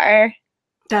here we are.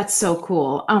 That's so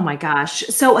cool. Oh my gosh.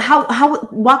 So how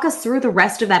walk us through the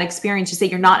rest of that experience. You say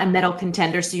you're not a medal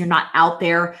contender, so you're not out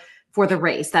there for the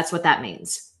race. That's what that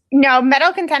means. No,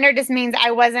 medal contender just means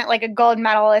I wasn't like a gold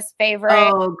medalist favorite.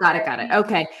 Oh, got it, got it.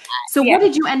 Okay. So Yeah. what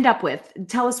did you end up with?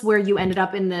 Tell us where you ended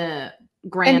up in the And the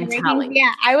grand rankings, tally.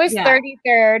 yeah, I was Yeah.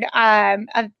 33rd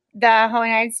of the whole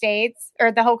United States,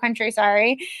 or the whole country,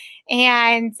 sorry.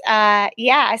 And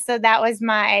yeah, so that was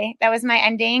my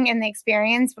ending, and the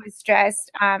experience was just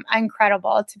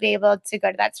incredible to be able to go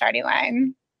to that starting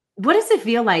line. What does it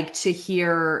feel like to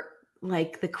hear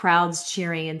like the crowds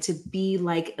cheering and to be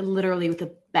like literally with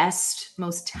the best,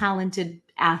 most talented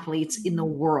athletes in the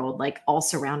world, like all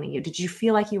surrounding you? Did you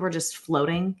feel like you were just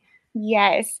floating?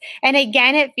 Yes. And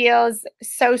again, it feels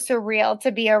so surreal to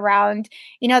be around,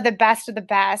 the best of the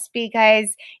best,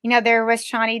 because, there was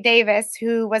Shawnee Davis,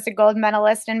 who was a gold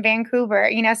medalist in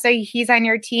Vancouver, so he's on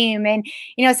your team. And,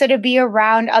 so to be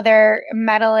around other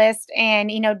medalists and,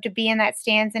 to be in that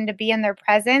stance and to be in their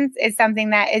presence is something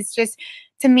that is just,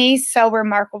 to me, so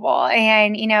remarkable.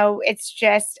 And, it's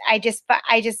just, I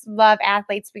just love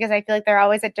athletes, because I feel like they're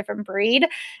always a different breed.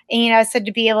 And, so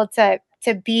to be able to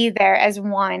be there as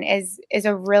one is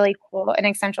a really cool and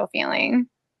essential feeling.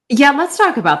 Yeah, let's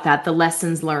talk about that. The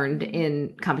lessons learned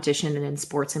in competition and in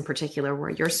sports in particular,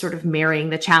 where you're sort of marrying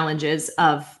the challenges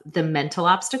of the mental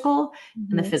obstacle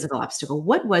and the physical obstacle.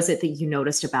 What was it that you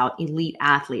noticed about elite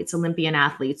athletes, Olympian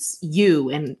athletes, you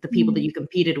and the people that you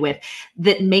competed with,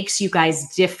 that makes you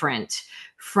guys different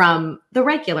from the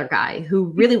regular guy who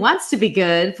really wants to be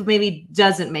good, but maybe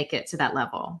doesn't make it to that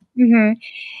level? Mm-hmm.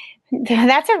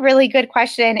 That's a really good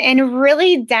question. And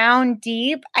really down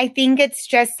deep, I think it's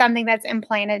just something that's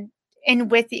implanted in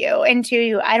with you, into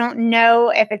you. I don't know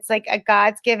if it's like a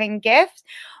God's given gift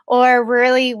or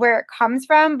really where it comes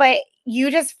from, but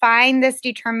you just find this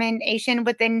determination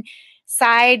within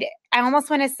side. I almost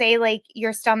want to say like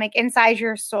your stomach, inside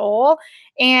your soul.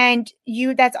 And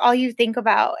that's all you think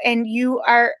about. And you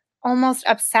are almost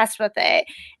obsessed with it.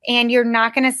 And you're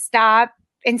not going to stop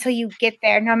until you get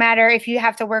there, no matter if you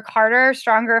have to work harder,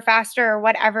 stronger, faster, or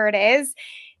whatever it is.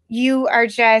 You are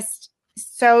just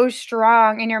so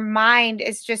strong, and your mind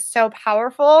is just so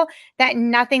powerful that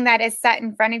nothing that is set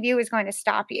in front of you is going to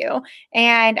stop you.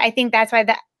 And I think that's why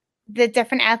the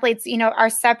different athletes, are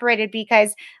separated,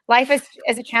 because life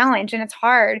is a challenge and it's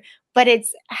hard, but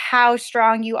it's how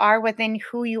strong you are within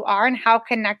who you are and how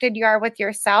connected you are with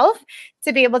yourself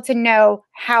to be able to know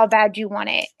how bad you want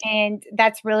it. And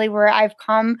that's really where I've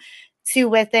come to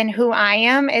within who I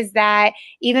am, is that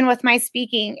even with my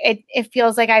speaking, it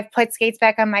feels like I've put skates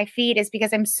back on my feet, is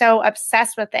because I'm so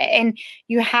obsessed with it. And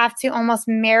you have to almost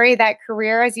marry that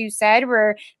career, as you said,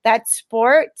 where that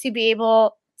sport, to be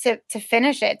able to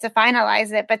finish it, to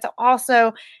finalize it, but to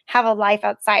also have a life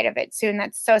outside of it too. And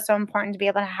that's so, so important to be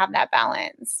able to have that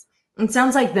balance. It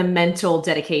sounds like the mental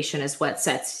dedication is what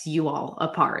sets you all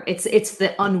apart. It's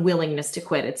the unwillingness to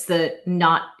quit. It's the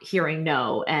not hearing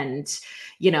no, and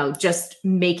just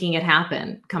making it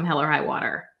happen come hell or high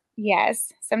water.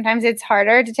 Yes. Sometimes it's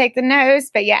harder to take the no's,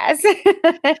 but yes.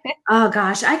 Oh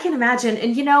gosh, I can imagine.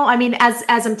 And I mean, as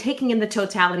I'm taking in the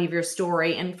totality of your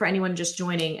story, and for anyone just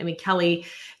joining, I mean, Kelly,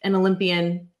 an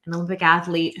Olympian, an Olympic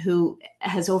athlete who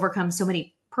has overcome so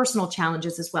many personal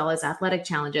challenges as well as athletic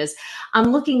challenges.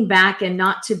 I'm looking back, and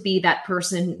not to be that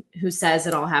person who says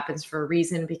it all happens for a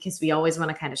reason, because we always want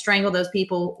to kind of strangle those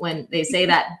people when they say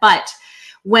that. But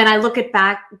when I look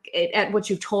back at what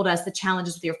you've told us, the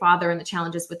challenges with your father and the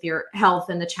challenges with your health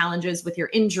and the challenges with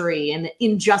your injury and the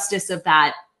injustice of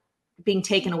that being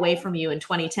taken away from you in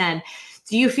 2010,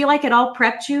 do you feel like it all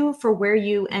prepped you for where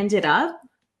you ended up?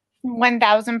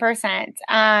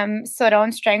 1000%. So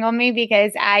don't strangle me,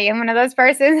 because I am one of those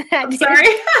persons that I'm sorry.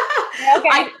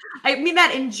 Okay. I mean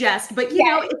that in jest, but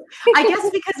I guess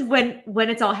because when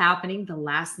it's all happening, the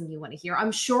last thing you want to hear,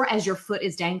 I'm sure, as your foot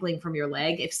is dangling from your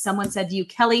leg, if someone said to you,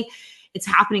 Kelly, it's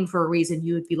happening for a reason,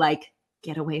 you would be like,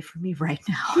 get away from me right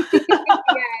now.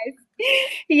 Yes.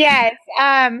 Yes.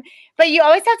 But you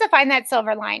always have to find that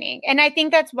silver lining. And I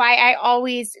think that's why I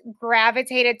always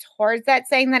gravitated towards that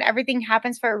saying that everything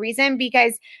happens for a reason,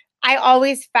 because I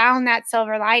always found that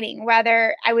silver lining,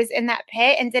 whether I was in that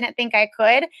pit and didn't think I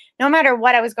could, no matter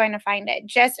what, I was going to find it.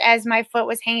 Just as my foot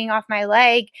was hanging off my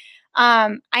leg,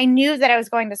 I knew that I was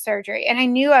going to surgery, and I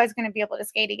knew I was going to be able to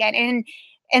skate again. And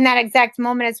in that exact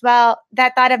moment as well,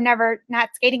 that thought of never not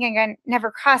skating again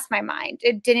never crossed my mind.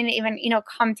 It didn't even,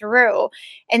 come through.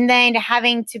 And then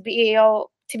having to be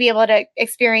able to be able to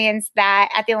experience that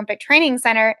at the Olympic Training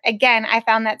Center, again, I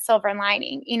found that silver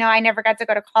lining. I never got to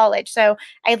go to college. So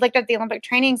I looked at the Olympic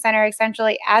Training Center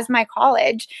essentially as my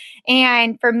college.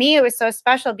 And for me, it was so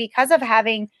special because of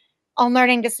having a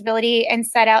learning disability and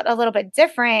set out a little bit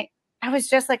different. I was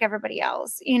just like everybody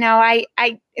else. I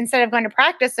instead of going to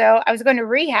practice, so I was going to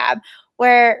rehab,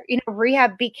 where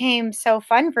rehab became so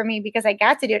fun for me because I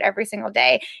got to do it every single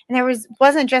day. And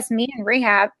wasn't just me in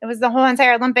rehab, it was the whole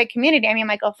entire Olympic community. I mean,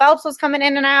 Michael Phelps was coming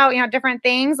in and out, different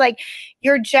things. Like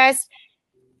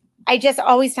I just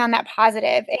always found that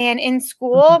positive. And in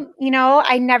school,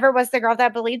 I never was the girl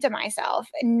that believed in myself.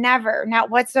 Never, not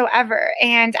whatsoever.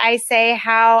 And I say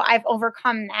how I've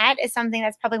overcome that is something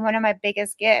that's probably one of my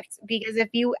biggest gifts. Because if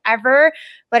you ever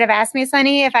would have asked me,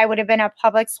 Sunny, if I would have been a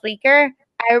public speaker,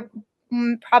 I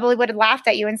probably would have laughed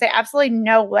at you and said, absolutely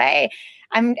no way.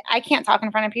 I can't talk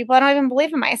in front of people. I don't even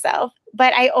believe in myself.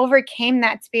 But I overcame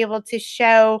that to be able to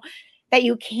show that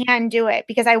you can do it,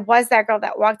 because I was that girl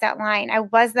that walked that line. I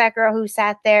was that girl who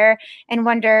sat there and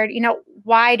wondered,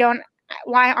 why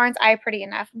aren't I pretty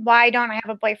enough? Why don't I have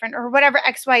a boyfriend, or whatever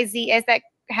XYZ is that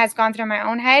has gone through my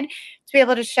own head, to be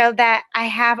able to show that I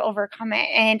have overcome it.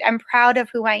 And I'm proud of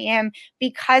who I am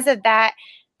because of that,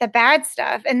 the bad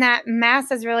stuff. And that mass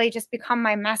has really just become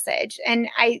my message. And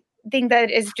I think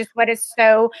that is just what is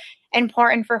so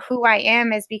important for who I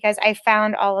am, is because I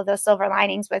found all of those silver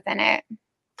linings within it.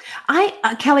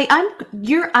 Kelly,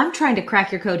 I'm trying to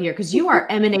crack your code here, because you are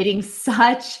emanating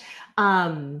such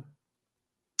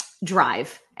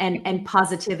drive and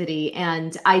positivity.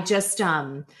 And I just,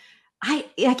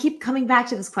 I keep coming back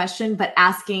to this question, but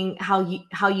asking how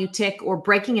you tick, or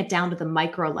breaking it down to the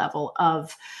micro level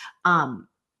of,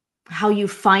 how you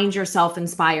find yourself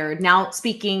inspired. Now,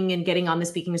 speaking and getting on the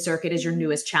speaking circuit is your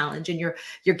newest challenge, and you're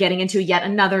getting into yet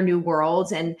another new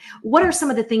world. And what are some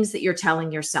of the things that you're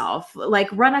telling yourself? Like,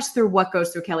 run us through what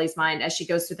goes through Kelly's mind as she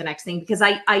goes through the next thing, because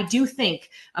I do think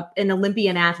an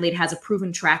Olympian athlete has a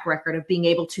proven track record of being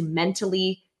able to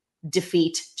mentally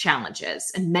defeat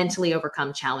challenges and mentally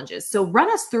overcome challenges. So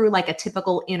run us through like a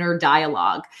typical inner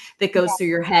dialogue that goes through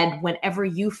your head whenever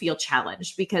you feel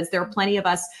challenged, because there are plenty of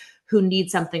us who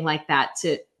need something like that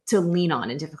to lean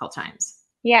on in difficult times.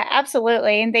 Yeah,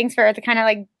 absolutely. And thanks for kind of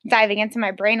like diving into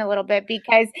my brain a little bit,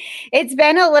 because it's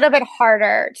been a little bit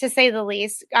harder, to say the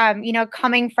least,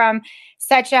 coming from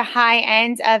such a high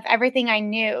end of everything I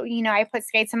knew. I put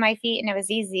skates on my feet and it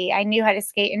was easy. I knew how to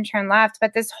skate and turn left.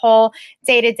 But this whole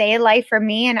day-to-day life for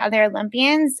me and other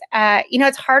Olympians,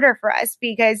 it's harder for us,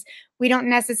 because we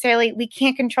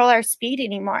can't control our speed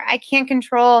anymore. I can't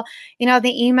control, the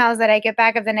emails that I get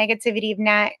back of the negativity of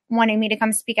not wanting me to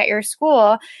come speak at your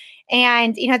school.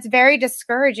 And, it's very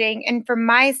discouraging. And for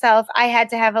myself, I had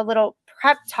to have a little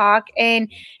prep talk and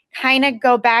kind of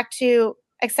go back to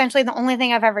essentially the only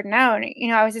thing I've ever known.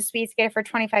 I was a speed skater for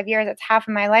 25 years. That's half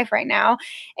of my life right now.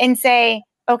 And say,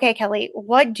 okay, Kelly,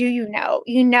 what do you know?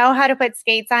 You know how to put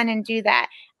skates on and do that.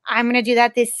 I'm going to do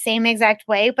that this same exact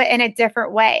way, but in a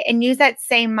different way, and use that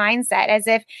same mindset, as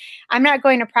if I'm not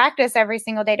going to practice every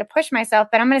single day to push myself,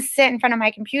 but I'm going to sit in front of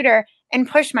my computer and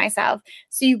push myself.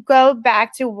 So you go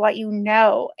back to what you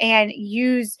know and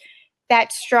use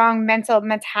that strong mental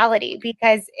mentality,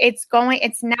 because it's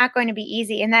not going to be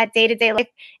easy. And that day-to-day life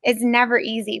is never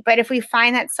easy. But if we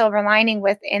find that silver lining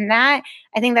within that,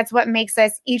 I think that's what makes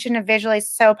us each individually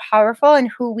so powerful in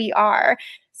who we are.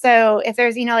 So if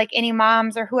there's, like any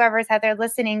moms or whoever's out there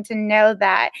listening, to know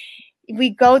that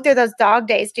we go through those dog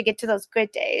days to get to those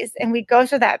good days, and we go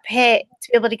through that pit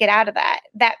to be able to get out of that.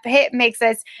 That pit makes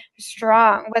us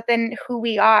strong within who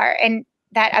we are. And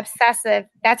that obsessive,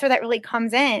 that's where that really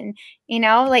comes in.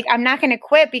 Like, I'm not going to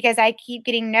quit because I keep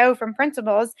getting no from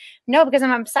principals. No, because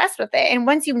I'm obsessed with it. And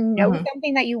once you know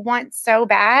something that you want so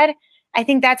bad, I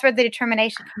think that's where the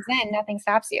determination comes in. Nothing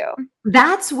stops you.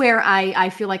 That's where I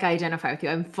feel like I identify with you.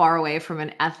 I'm far away from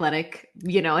an athletic,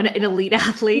 an elite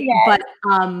athlete, but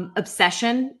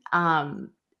obsession,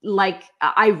 like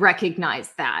I recognize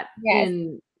that.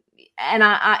 And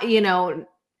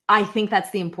I think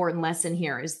that's the important lesson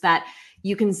here, is that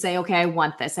you can say, okay, I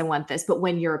want this. But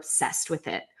when you're obsessed with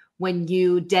it, when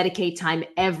you dedicate time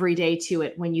every day to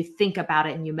it, when you think about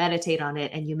it and you meditate on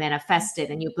it and you manifest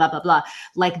it and you blah, blah, blah,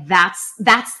 like that's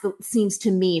seems to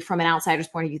me, from an outsider's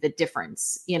point of view, the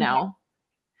difference, Yeah.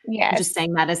 I'm just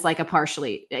saying that as like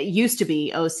it used to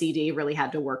be OCD, really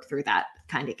had to work through that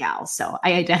kind of gal. So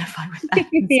I identify with that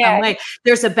in some way.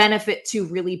 There's a benefit to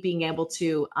really being able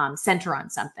to center on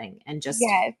something and just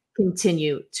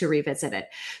continue to revisit it.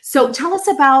 So tell us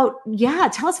about,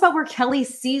 where Kelly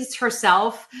sees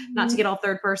herself, not to get all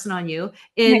third person on you,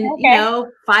 in, Okay.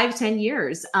 5-10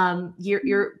 years.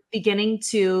 You're beginning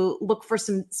to look for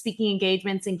some speaking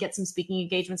engagements and get some speaking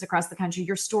engagements across the country.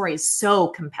 Your story is so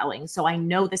compelling. So I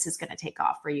know this is going to take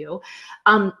off for you.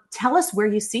 Tell us where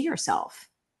you see yourself.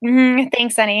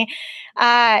 Thanks, Sunny.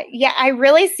 Yeah, I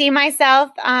really see myself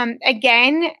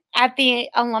again at the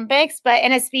Olympics, but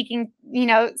in a speaking,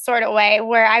 sort of way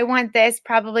where I want this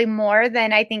probably more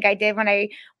than I think I did when I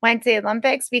went to the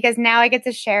Olympics, because now I get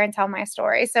to share and tell my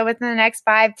story. So within the next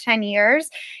 5-10 years,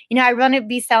 I want to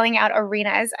be selling out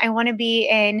arenas. I want to be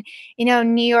in,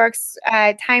 New York's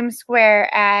Times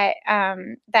Square at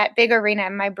that big arena.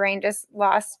 My brain just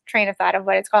lost train of thought of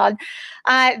what it's called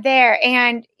there.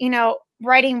 And,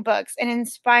 writing books and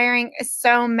inspiring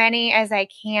so many as I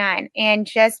can, and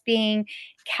just being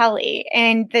Kelly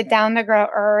and the down to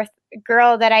earth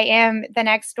girl that I am, the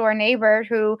next door neighbor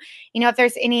who, if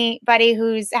there's anybody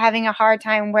who's having a hard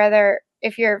time, whether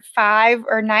if you're 5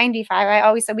 or 95, I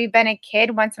always said we've been a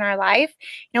kid once in our life.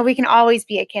 We can always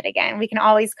be a kid again. We can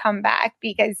always come back,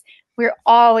 because we're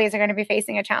always going to be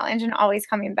facing a challenge and always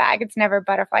coming back. It's never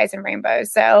butterflies and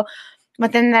rainbows. So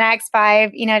within the next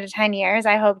 5, to 10 years,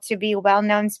 I hope to be a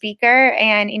well-known speaker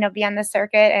and, be on the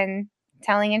circuit and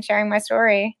telling and sharing my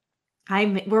story.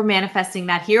 We're manifesting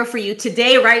that here for you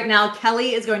today, right now.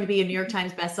 Kelly is going to be a New York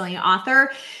Times bestselling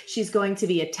author. She's going to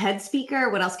be a TED speaker.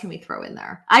 What else can we throw in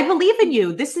there? I believe in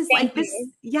you. This is Thank like this.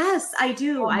 you. Yes, I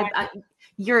do.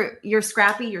 You're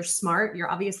scrappy. You're smart. You're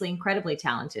obviously incredibly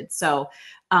talented. So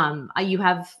you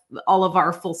have all of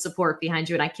our full support behind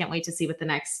you. And I can't wait to see what the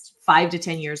next 5 to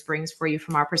 10 years brings for you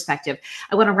from our perspective.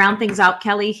 I want to round things out,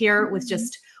 Kelly, here with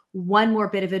just one more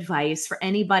bit of advice for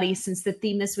anybody, since the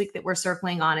theme this week that we're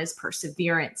circling on is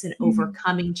perseverance and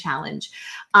overcoming challenge.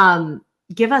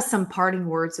 Give us some parting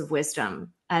words of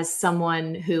wisdom as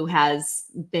someone who has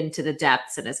been to the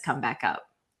depths and has come back up.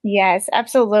 Yes,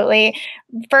 absolutely.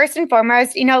 First and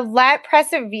foremost, let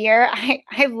persevere.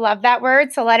 I love that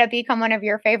word. So let it become one of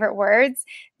your favorite words.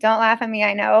 Don't laugh at me.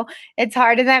 I know it's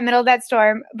hard in that middle of that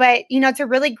storm, but to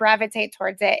really gravitate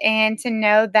towards it and to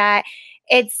know that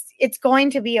it's going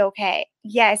to be okay.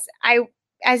 Yes,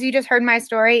 as you just heard my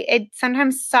story, it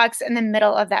sometimes sucks in the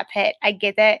middle of that pit. I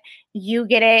get it. You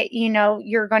get it.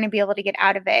 You're going to be able to get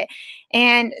out of it.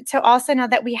 And to also know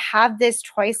that we have this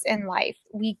choice in life.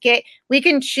 We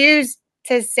can choose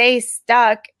to stay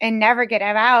stuck and never get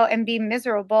out and be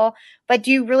miserable. But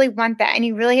do you really want that? And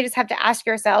you really just have to ask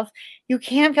yourself, you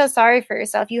can't feel sorry for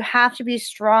yourself. You have to be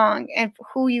strong in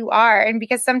who you are. And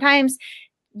because sometimes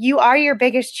you are your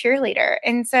biggest cheerleader.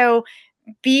 And so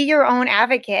be your own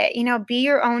advocate, be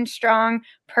your own strong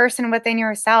person within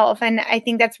yourself. And I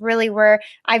think that's really where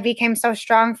I became so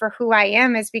strong for who I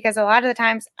am, is because a lot of the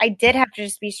times I did have to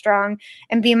just be strong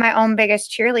and be my own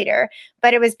biggest cheerleader.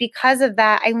 But it was because of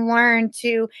that I learned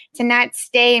to not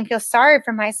stay and feel sorry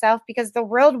for myself, because the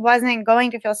world wasn't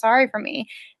going to feel sorry for me.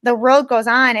 The world goes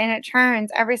on and it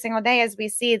turns every single day as we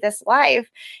see this life.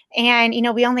 And,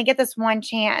 we only get this one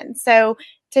chance. So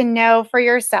to know for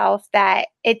yourself that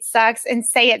it sucks, and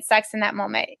say it sucks in that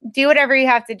moment. Do whatever you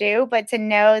have to do, but to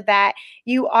know that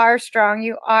you are strong,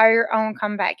 you are your own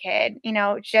comeback kid.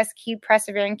 Just keep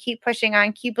persevering, keep pushing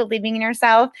on, keep believing in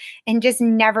yourself, and just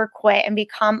never quit and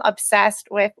become obsessed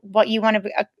with what you want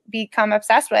to become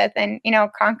obsessed with, and,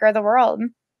 conquer the world.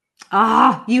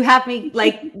 You have me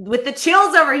like with the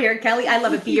chills over here, Kelly. I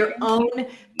love it. Be your own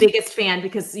biggest fan,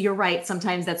 because you're right.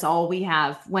 Sometimes that's all we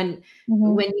have. When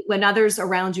others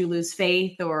around you lose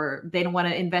faith, or they don't want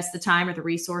to invest the time or the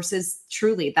resources,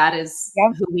 truly that is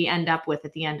who we end up with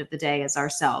at the end of the day, as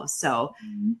ourselves. So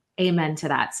amen to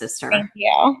that, sister. Thank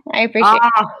you. I appreciate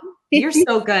it. You're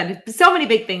so good. So many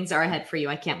big things are ahead for you.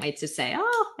 I can't wait to say,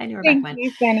 I knew her back when. Thank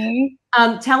you, Sunny.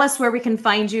 Tell us where we can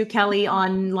find you, Kelly,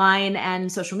 online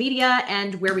and social media,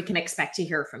 and where we can expect to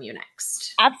hear from you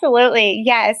next. Absolutely.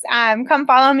 Yes. Come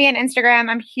follow me on Instagram.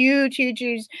 I'm huge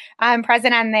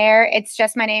present on there. It's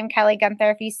just my name, Kelly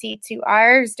Gunther. If you see 2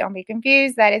 R's, don't be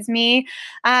confused. That is me.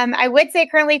 I would say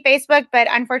currently Facebook, but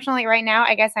unfortunately right now,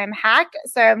 I guess I'm hacked.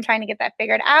 So I'm trying to get that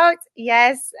figured out.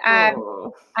 Yes.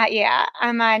 Yeah,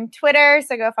 I'm on Twitter.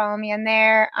 So go follow me on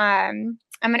there.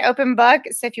 I'm an open book.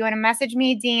 So if you want to message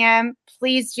me, DM,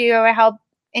 please do. I help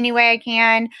any way I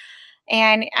can.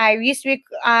 And I used to be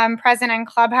present on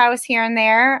Clubhouse here and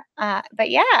there. But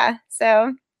yeah,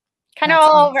 so kind of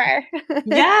all over.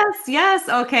 Yes.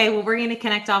 Okay. Well, we're going to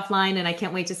connect offline, and I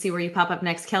can't wait to see where you pop up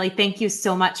next. Kelly, thank you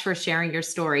so much for sharing your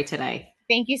story today.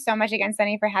 Thank you so much again,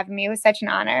 Sunny, for having me. It was such an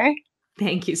honor.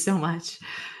 Thank you so much.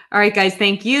 All right, guys,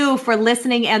 thank you for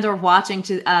listening and or watching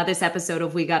to this episode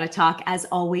of We Gotta Talk. As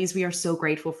always, we are so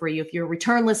grateful for you. If you're a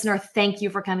return listener, thank you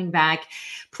for coming back.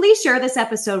 Please share this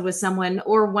episode with someone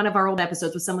or one of our old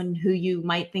episodes with someone who you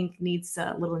might think needs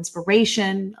a little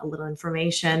inspiration, a little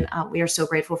information. We are so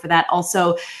grateful for that.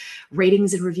 Also,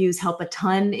 ratings and reviews help a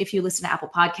ton. If you listen to Apple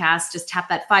Podcasts, just tap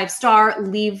that 5-star,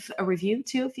 leave a review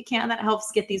too if you can. That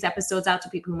helps get these episodes out to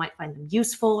people who might find them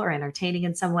useful or entertaining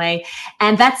in some way.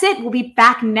 And that's it. We'll be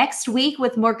back next week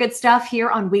with more good stuff here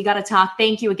on We Gotta Talk.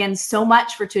 Thank you again so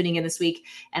much for tuning in this week,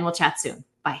 and we'll chat soon.